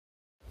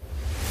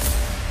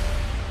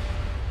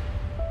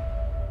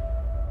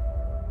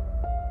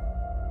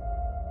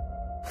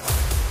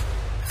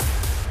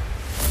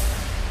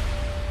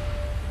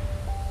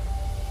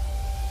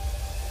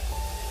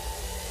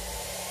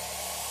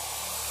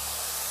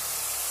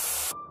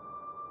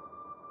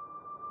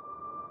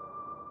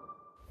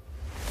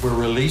We're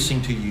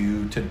releasing to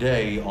you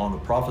today on the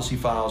Prophecy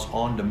Files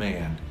on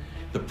Demand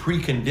the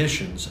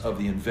preconditions of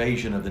the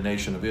invasion of the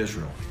nation of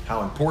Israel.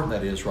 How important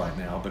that is right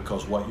now,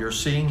 because what you're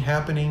seeing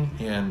happening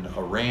in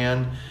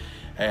Iran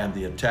and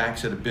the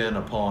attacks that have been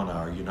upon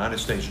our United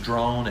States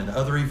drone and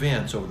other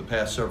events over the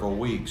past several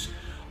weeks,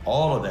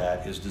 all of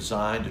that is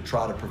designed to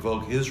try to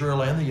provoke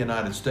Israel and the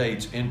United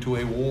States into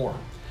a war.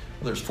 Well,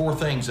 there's four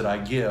things that I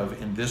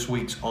give in this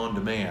week's On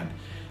Demand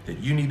that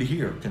you need to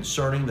hear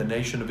concerning the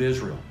nation of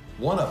Israel.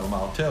 One of them,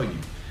 I'll tell you,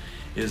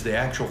 is the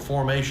actual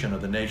formation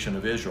of the nation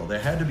of Israel. There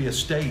had to be a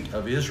state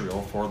of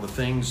Israel for the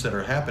things that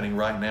are happening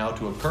right now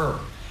to occur.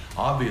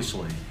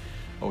 Obviously,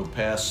 over the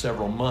past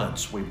several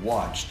months, we've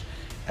watched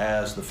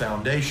as the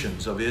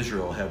foundations of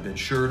Israel have been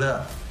shored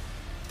up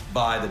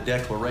by the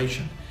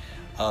declaration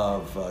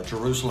of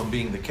Jerusalem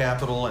being the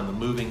capital and the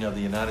moving of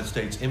the United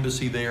States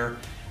embassy there.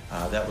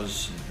 That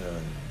was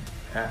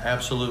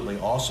absolutely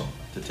awesome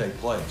to take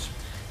place.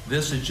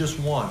 This is just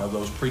one of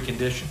those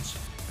preconditions.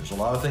 There's a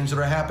lot of things that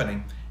are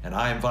happening, and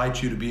I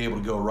invite you to be able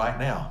to go right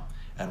now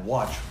and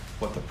watch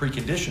what the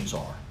preconditions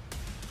are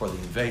for the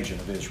invasion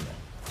of Israel.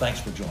 Thanks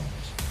for joining us.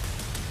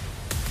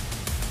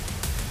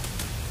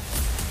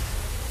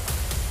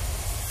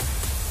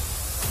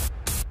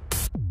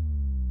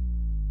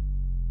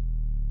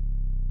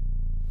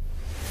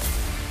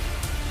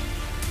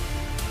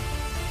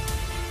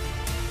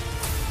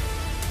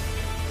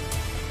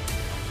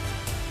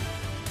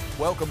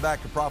 Welcome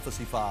back to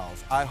Prophecy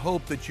Files. I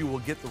hope that you will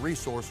get the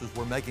resources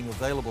we're making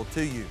available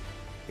to you.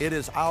 It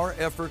is our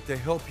effort to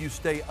help you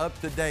stay up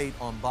to date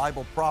on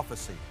Bible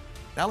prophecy.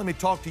 Now let me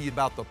talk to you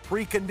about the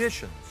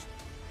preconditions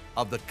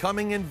of the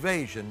coming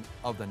invasion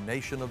of the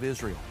nation of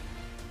Israel.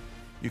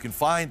 You can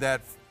find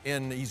that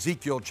in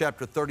Ezekiel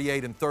chapter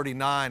 38 and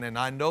 39, and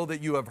I know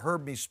that you have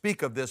heard me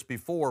speak of this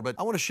before, but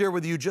I want to share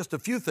with you just a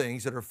few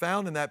things that are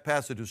found in that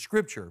passage of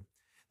Scripture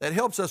that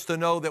helps us to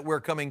know that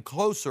we're coming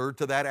closer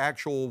to that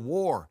actual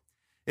war.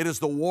 It is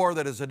the war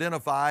that is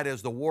identified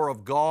as the war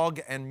of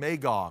Gog and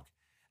Magog.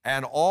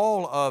 And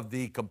all of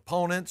the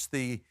components,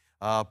 the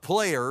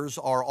players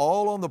are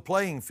all on the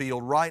playing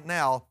field right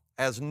now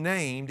as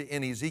named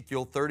in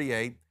Ezekiel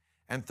 38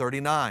 and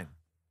 39.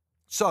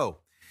 So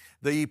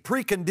the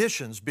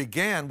preconditions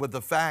began with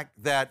the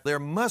fact that there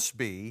must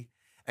be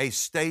a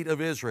state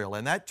of Israel.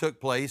 And that took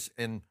place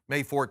in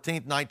May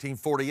 14th,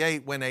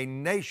 1948, when a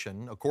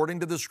nation, according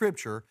to the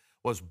Scripture,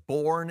 was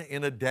born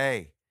in a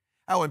day.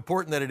 How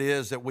important that it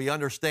is that we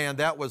understand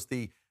that was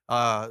the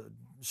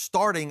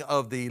starting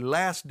of the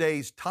last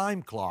days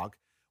time clock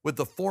with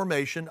the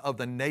formation of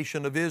the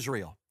nation of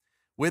Israel.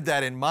 With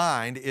that in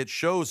mind, it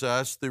shows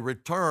us the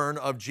return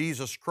of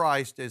Jesus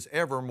Christ is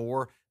ever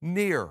more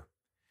near.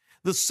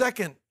 The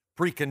second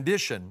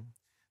precondition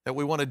that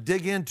we want to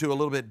dig into a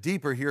little bit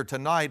deeper here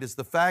tonight is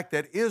the fact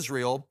that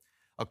Israel,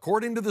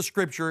 according to the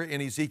Scripture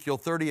in Ezekiel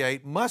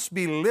 38, must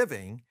be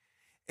living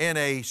in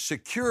a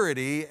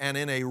security and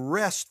in a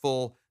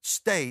restful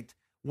state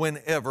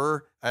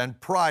whenever and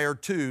prior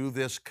to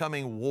this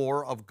coming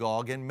war of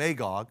Gog and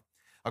Magog,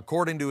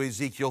 according to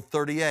Ezekiel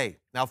 38.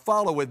 Now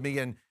follow with me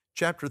in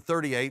chapter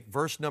 38,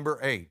 verse number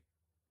 8.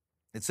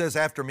 It says,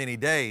 "After many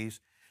days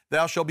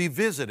thou shalt be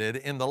visited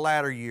in the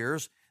latter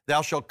years.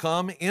 Thou shalt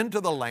come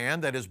into the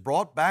land that is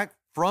brought back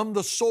from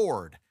the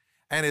sword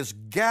and is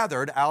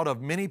gathered out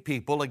of many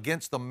people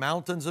against the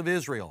mountains of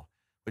Israel,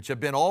 which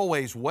have been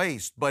always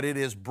waste, but it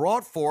is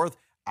brought forth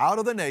out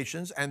of the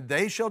nations, and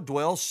they shall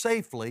dwell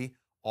safely,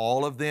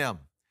 all of them.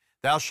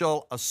 Thou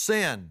shalt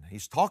ascend."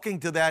 He's talking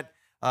to that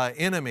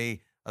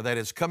enemy that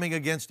is coming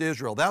against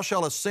Israel. "Thou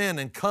shalt ascend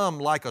and come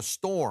like a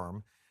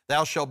storm.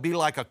 Thou shalt be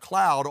like a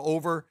cloud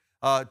over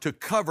to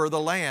cover the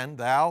land,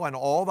 thou and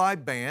all thy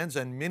bands,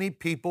 and many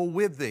people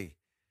with thee.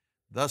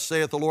 Thus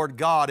saith the Lord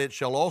God, it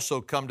shall also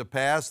come to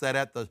pass that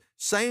at the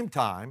same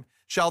time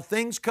shall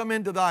things come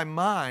into thy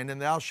mind, and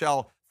thou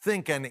shalt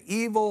think an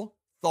evil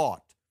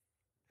thought.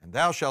 And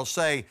thou shalt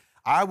say,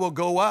 I will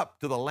go up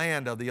to the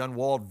land of the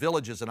unwalled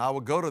villages, and I will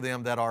go to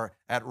them that are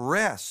at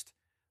rest,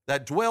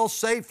 that dwell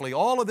safely,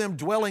 all of them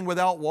dwelling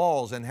without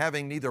walls, and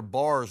having neither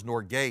bars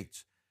nor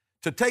gates,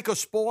 to take a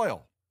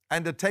spoil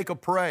and to take a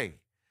prey,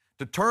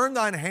 to turn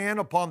thine hand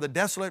upon the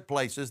desolate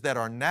places that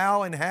are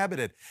now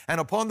inhabited,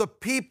 and upon the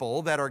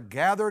people that are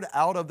gathered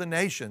out of the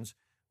nations,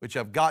 which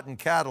have gotten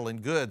cattle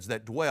and goods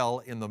that dwell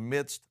in the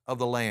midst of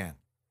the land."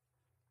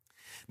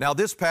 Now,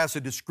 this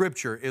passage of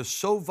Scripture is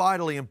so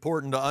vitally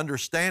important to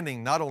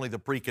understanding not only the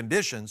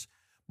preconditions,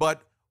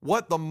 but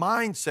what the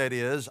mindset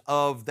is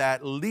of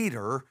that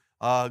leader,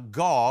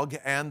 Gog,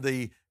 and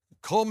the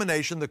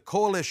culmination, the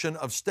coalition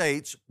of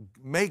states,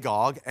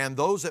 Magog, and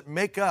those that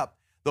make up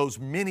those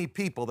many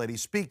people that he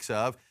speaks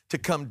of, to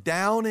come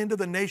down into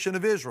the nation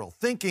of Israel,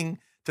 thinking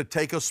to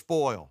take a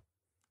spoil.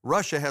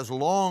 Russia has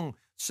long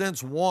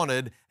since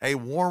wanted a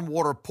warm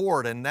water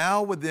port, and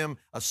now with them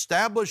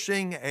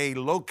establishing a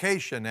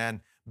location and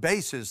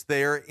bases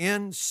there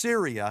in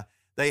Syria,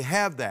 they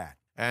have that.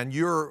 And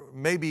you're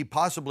maybe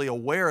possibly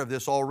aware of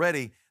this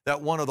already,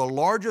 that one of the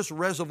largest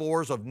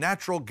reservoirs of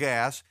natural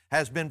gas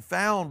has been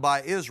found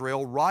by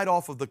Israel right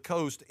off of the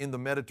coast in the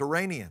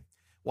Mediterranean.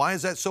 Why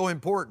is that so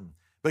important?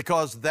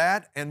 Because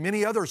that and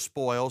many other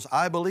spoils,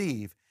 I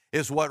believe,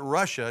 is what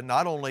Russia,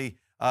 not only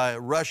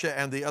Russia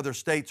and the other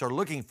states are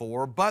looking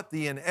for, but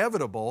the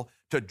inevitable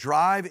to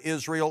drive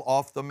Israel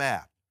off the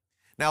map.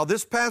 Now,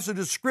 this passage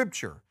of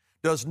Scripture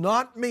does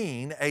not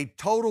mean a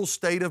total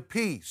state of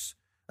peace.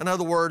 In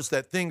other words,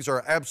 that things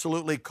are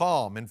absolutely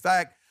calm. In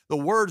fact, the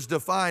words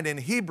defined in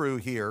Hebrew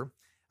here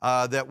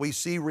that we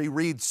see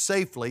reread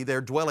safely,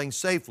 they're dwelling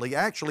safely,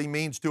 actually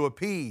means to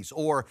appease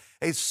or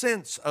a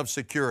sense of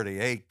security,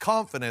 a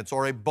confidence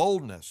or a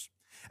boldness.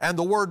 And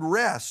the word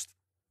rest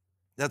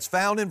that's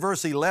found in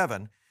verse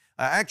 11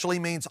 actually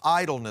means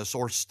idleness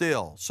or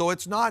still. So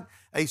it's not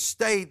a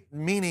state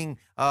meaning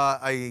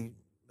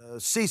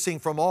ceasing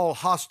from all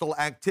hostile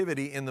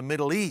activity in the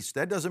Middle East.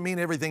 That doesn't mean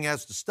everything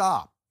has to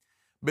stop.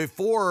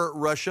 Before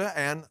Russia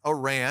and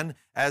Iran,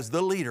 as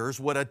the leaders,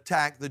 would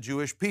attack the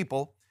Jewish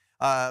people,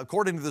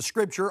 according to the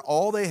Scripture,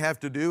 all they have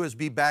to do is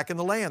be back in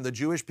the land. The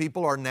Jewish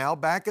people are now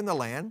back in the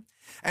land,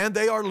 and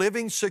they are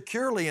living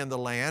securely in the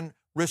land,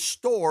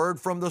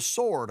 restored from the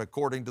sword,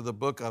 according to the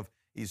book of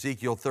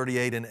Ezekiel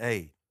 38 and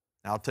 8.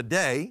 Now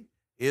today,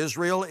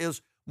 Israel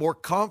is more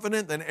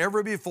confident than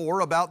ever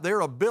before about their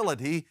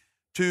ability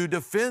to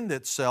defend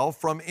itself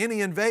from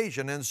any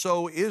invasion, and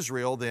so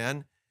Israel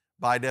then,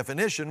 by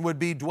definition, would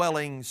be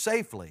dwelling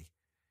safely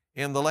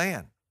in the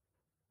land.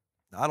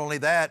 Not only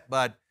that,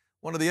 but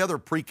one of the other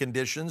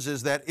preconditions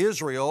is that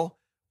Israel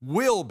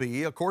will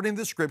be, according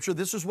to the Scripture,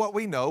 this is what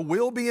we know,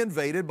 will be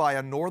invaded by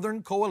a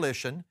northern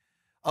coalition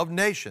of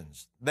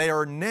nations. They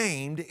are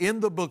named in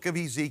the book of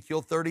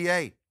Ezekiel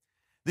 38.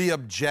 The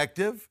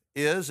objective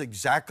is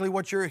exactly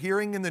what you're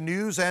hearing in the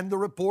news and the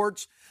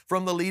reports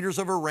from the leaders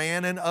of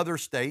Iran and other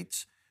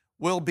states,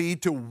 will be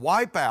to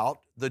wipe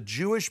out the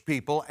Jewish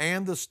people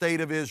and the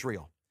state of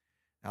Israel.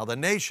 Now, the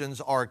nations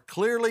are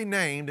clearly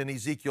named in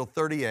Ezekiel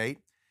 38,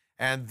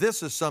 and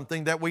this is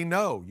something that we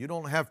know. You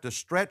don't have to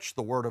stretch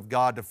the Word of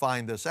God to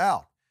find this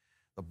out.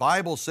 The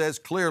Bible says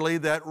clearly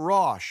that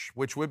Rosh,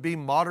 which would be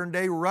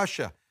modern-day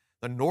Russia,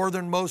 the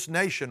northernmost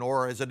nation,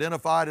 or as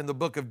identified in the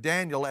book of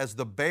Daniel as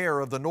the bear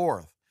of the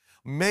north,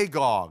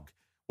 Magog,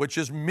 which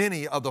is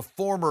many of the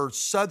former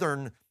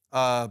southern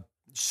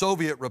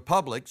Soviet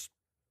republics,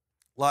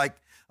 like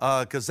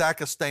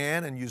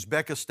Kazakhstan and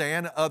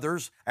Uzbekistan,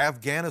 others,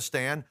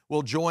 Afghanistan,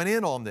 will join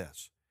in on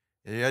this.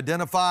 It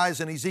identifies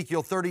in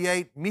Ezekiel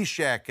 38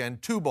 Meshech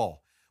and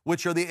Tubal,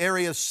 which are the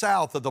areas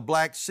south of the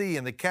Black Sea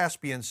and the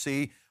Caspian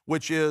Sea,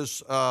 which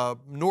is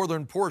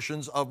northern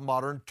portions of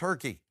modern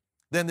Turkey.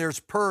 Then there's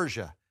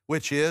Persia,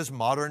 which is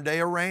modern-day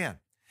Iran.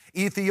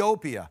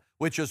 Ethiopia,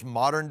 which is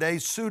modern-day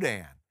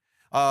Sudan.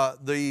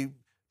 The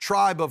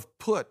tribe of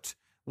Put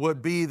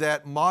would be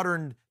that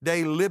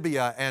modern-day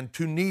Libya and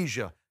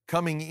Tunisia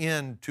coming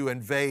in to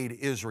invade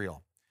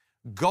Israel.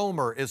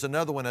 Gomer is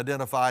another one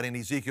identified in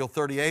Ezekiel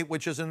 38,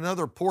 which is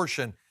another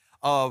portion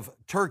of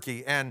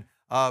Turkey, and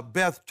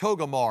Beth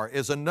Togarmah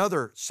is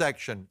another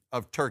section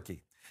of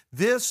Turkey.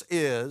 This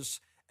is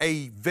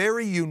a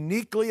very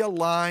uniquely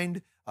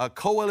aligned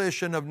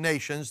coalition of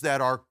nations that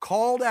are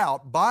called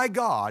out by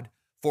God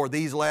for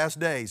these last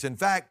days. In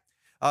fact,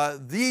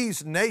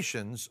 these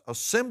nations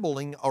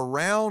assembling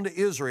around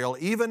Israel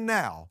even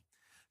now,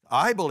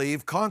 I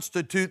believe,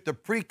 constitute the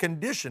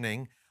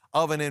preconditioning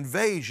of an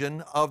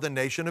invasion of the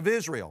nation of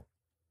Israel,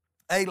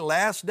 a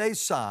last day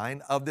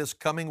sign of this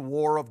coming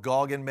war of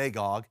Gog and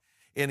Magog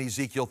in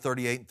Ezekiel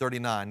 38 and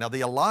 39. Now,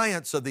 the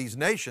alliance of these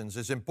nations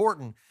is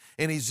important.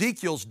 In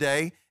Ezekiel's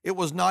day, it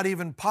was not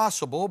even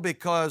possible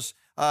because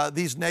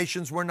these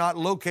nations were not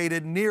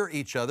located near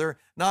each other.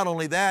 Not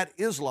only that,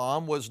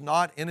 Islam was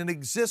not in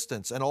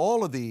existence, and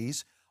all of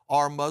these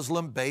are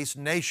Muslim-based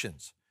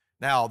nations.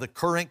 Now, the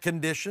current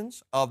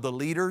conditions of the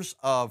leaders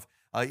of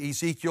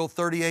Ezekiel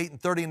 38 and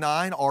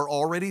 39 are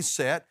already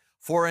set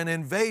for an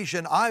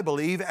invasion, I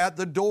believe, at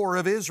the door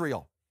of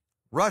Israel.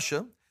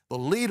 Russia, the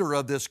leader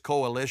of this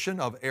coalition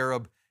of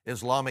Arab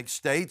Islamic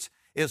states,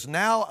 has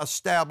now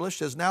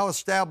established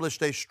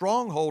a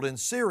stronghold in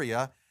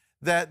Syria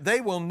that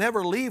they will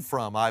never leave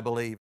from, I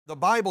believe. The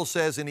Bible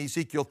says in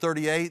Ezekiel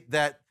 38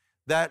 that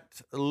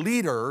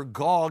leader,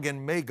 Gog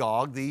and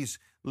Magog, these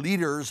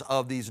leaders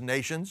of these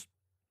nations,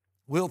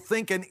 will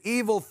think an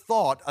evil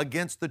thought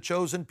against the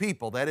chosen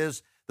people, that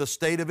is, the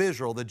state of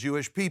Israel, the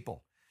Jewish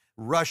people.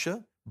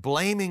 Russia,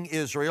 blaming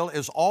Israel,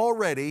 is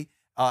already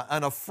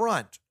an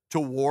affront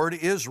toward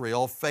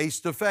Israel face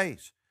to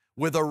face.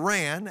 With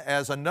Iran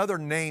as another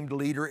named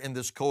leader in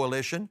this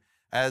coalition,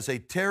 as a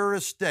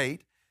terrorist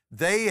state,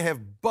 they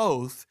have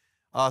both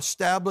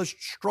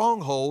established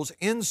strongholds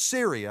in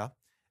Syria,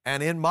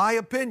 and in my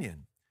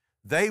opinion,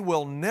 they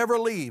will never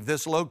leave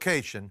this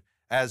location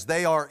as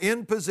they are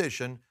in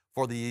position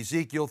for the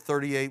Ezekiel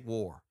 38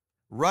 war.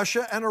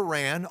 Russia and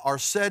Iran are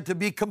said to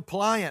be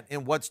compliant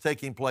in what's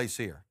taking place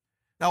here.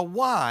 Now,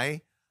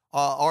 why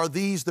are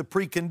these the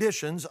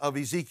preconditions of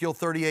Ezekiel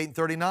 38 and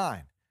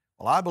 39?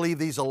 Well, I believe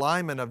these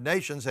alignment of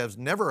nations has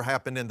never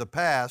happened in the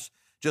past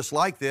just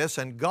like this,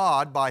 and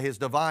God, by His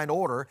divine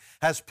order,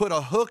 has put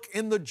a hook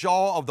in the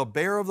jaw of the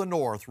bear of the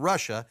north,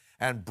 Russia,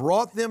 and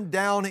brought them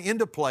down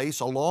into place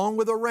along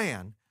with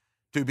Iran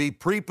to be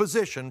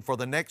prepositioned for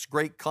the next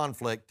great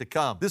conflict to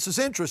come. This is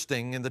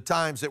interesting in the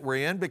times that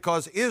we're in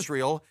because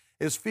Israel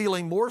is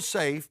feeling more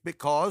safe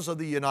because of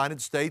the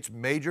United States'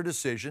 major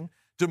decision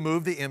to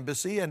move the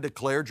embassy and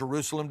declare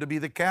Jerusalem to be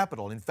the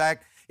capital. In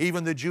fact,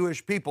 even the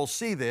Jewish people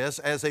see this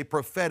as a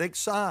prophetic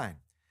sign.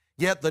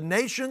 Yet the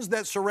nations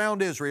that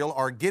surround Israel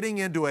are getting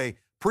into a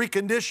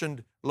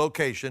preconditioned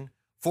location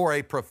for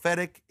a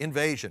prophetic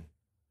invasion.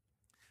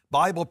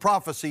 Bible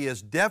prophecy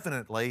is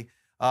definitely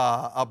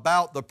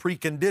about the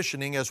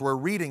preconditioning as we're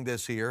reading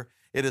this here.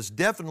 It is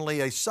definitely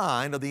a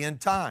sign of the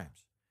end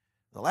times.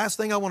 The last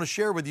thing I want to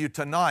share with you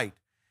tonight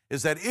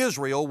is that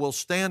Israel will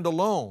stand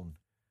alone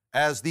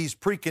as these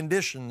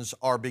preconditions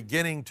are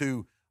beginning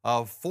to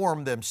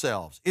form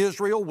themselves.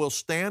 Israel will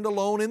stand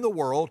alone in the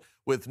world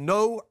with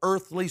no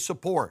earthly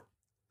support.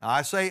 Now,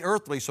 I say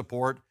earthly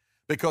support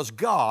because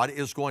God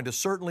is going to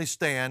certainly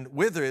stand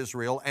with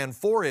Israel and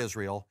for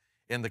Israel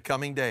in the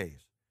coming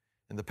days.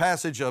 In the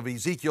passage of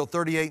Ezekiel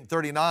 38 and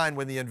 39,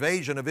 when the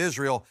invasion of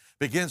Israel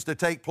begins to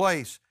take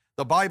place,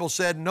 the Bible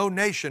said no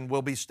nation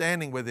will be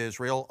standing with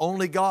Israel,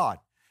 only God.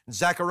 And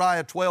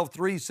Zechariah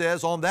 12:3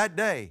 says, on that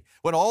day,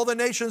 when all the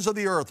nations of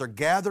the earth are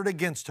gathered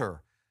against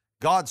her,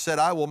 God said,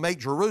 I will make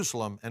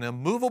Jerusalem an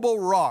immovable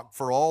rock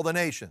for all the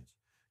nations.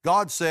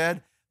 God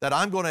said that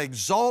I'm going to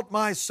exalt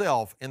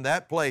myself in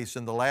that place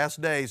in the last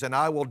days, and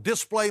I will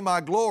display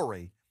my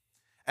glory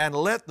and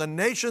let the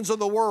nations of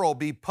the world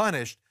be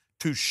punished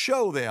to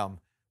show them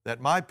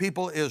that my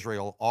people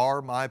Israel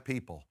are my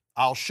people.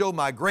 I'll show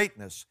my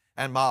greatness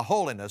and my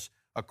holiness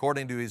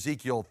according to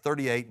Ezekiel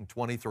 38 and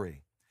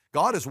 23.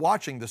 God is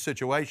watching the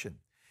situation.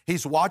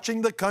 He's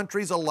watching the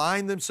countries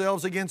align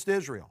themselves against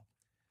Israel.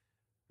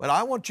 But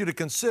I want you to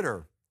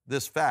consider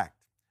this fact,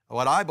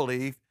 what I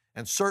believe,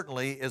 and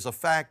certainly is a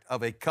fact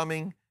of a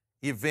coming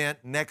event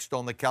next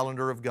on the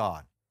calendar of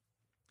God.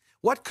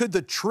 What could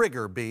the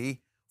trigger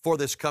be for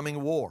this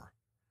coming war?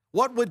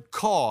 What would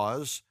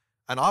cause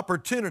an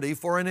opportunity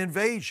for an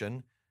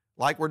invasion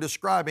like we're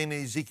describing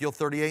in Ezekiel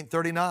 38 and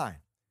 39?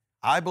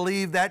 I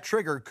believe that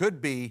trigger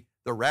could be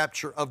the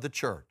rapture of the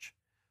church.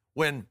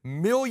 When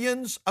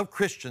millions of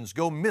Christians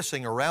go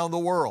missing around the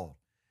world,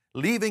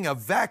 leaving a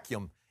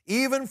vacuum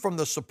even from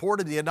the support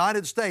of the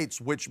United States,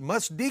 which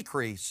must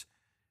decrease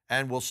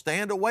and will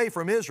stand away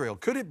from Israel.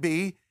 Could it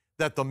be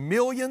that the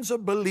millions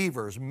of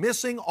believers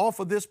missing off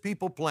of this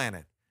people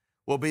planet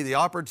will be the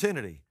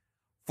opportunity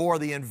for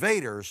the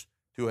invaders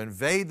to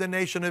invade the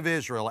nation of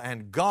Israel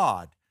and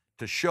God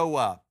to show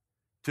up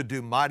to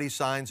do mighty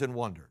signs and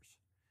wonders?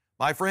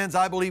 My friends,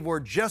 I believe we're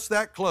just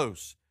that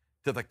close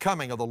to the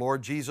coming of the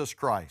Lord Jesus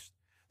Christ.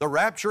 The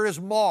rapture is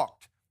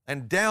mocked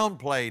and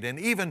downplayed and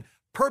even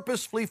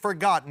purposefully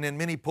forgotten in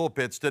many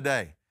pulpits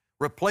today.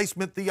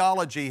 Replacement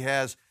theology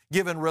has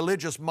given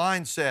religious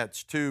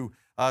mindsets to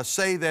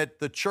say that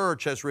the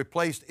church has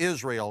replaced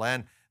Israel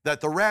and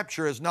that the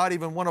rapture is not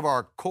even one of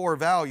our core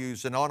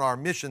values and on our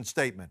mission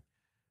statement.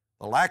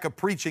 The lack of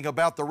preaching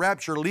about the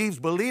rapture leaves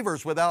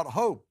believers without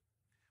hope,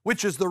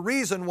 which is the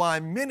reason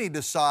why many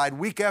decide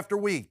week after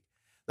week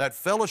that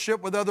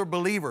fellowship with other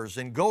believers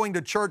and going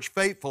to church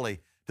faithfully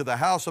to the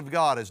house of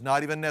God is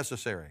not even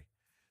necessary.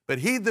 But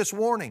heed this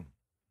warning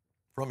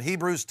from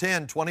Hebrews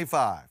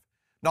 10:25.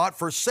 Not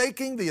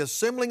forsaking the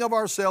assembling of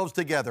ourselves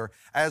together,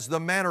 as the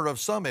manner of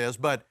some is,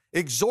 but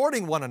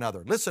exhorting one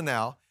another. Listen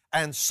now,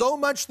 and so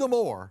much the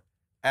more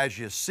as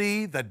you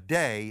see the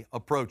day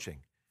approaching.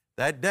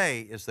 That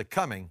day is the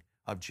coming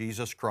of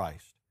Jesus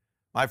Christ.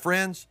 My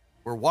friends,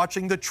 we're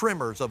watching the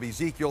tremors of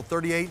Ezekiel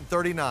 38 and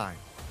 39,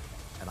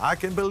 and I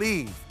can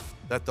believe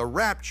that the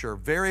rapture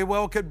very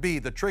well could be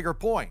the trigger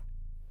point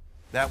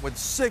that would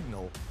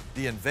signal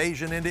the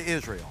invasion into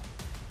Israel.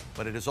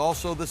 But it is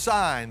also the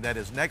sign that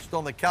is next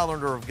on the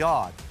calendar of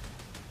God,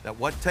 that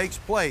what takes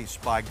place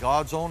by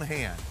God's own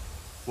hand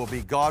will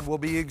be God will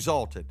be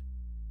exalted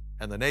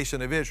and the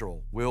nation of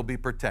Israel will be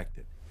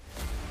protected.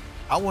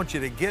 I want you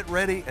to get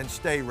ready and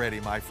stay ready,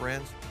 my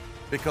friends,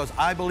 because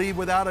I believe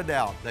without a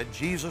doubt that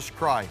Jesus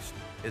Christ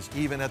is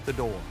even at the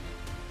door.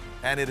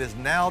 And it is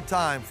now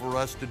time for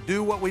us to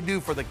do what we do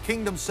for the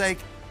kingdom's sake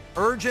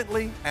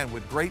urgently and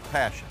with great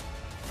passion.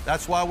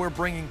 That's why we're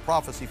bringing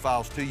Prophecy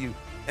Files to you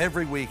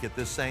every week at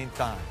this same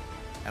time.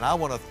 And I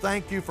want to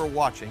thank you for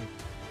watching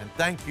and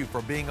thank you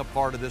for being a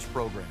part of this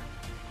program.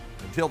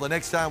 Until the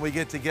next time we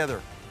get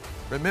together,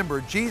 remember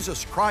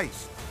Jesus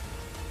Christ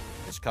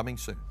is coming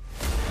soon.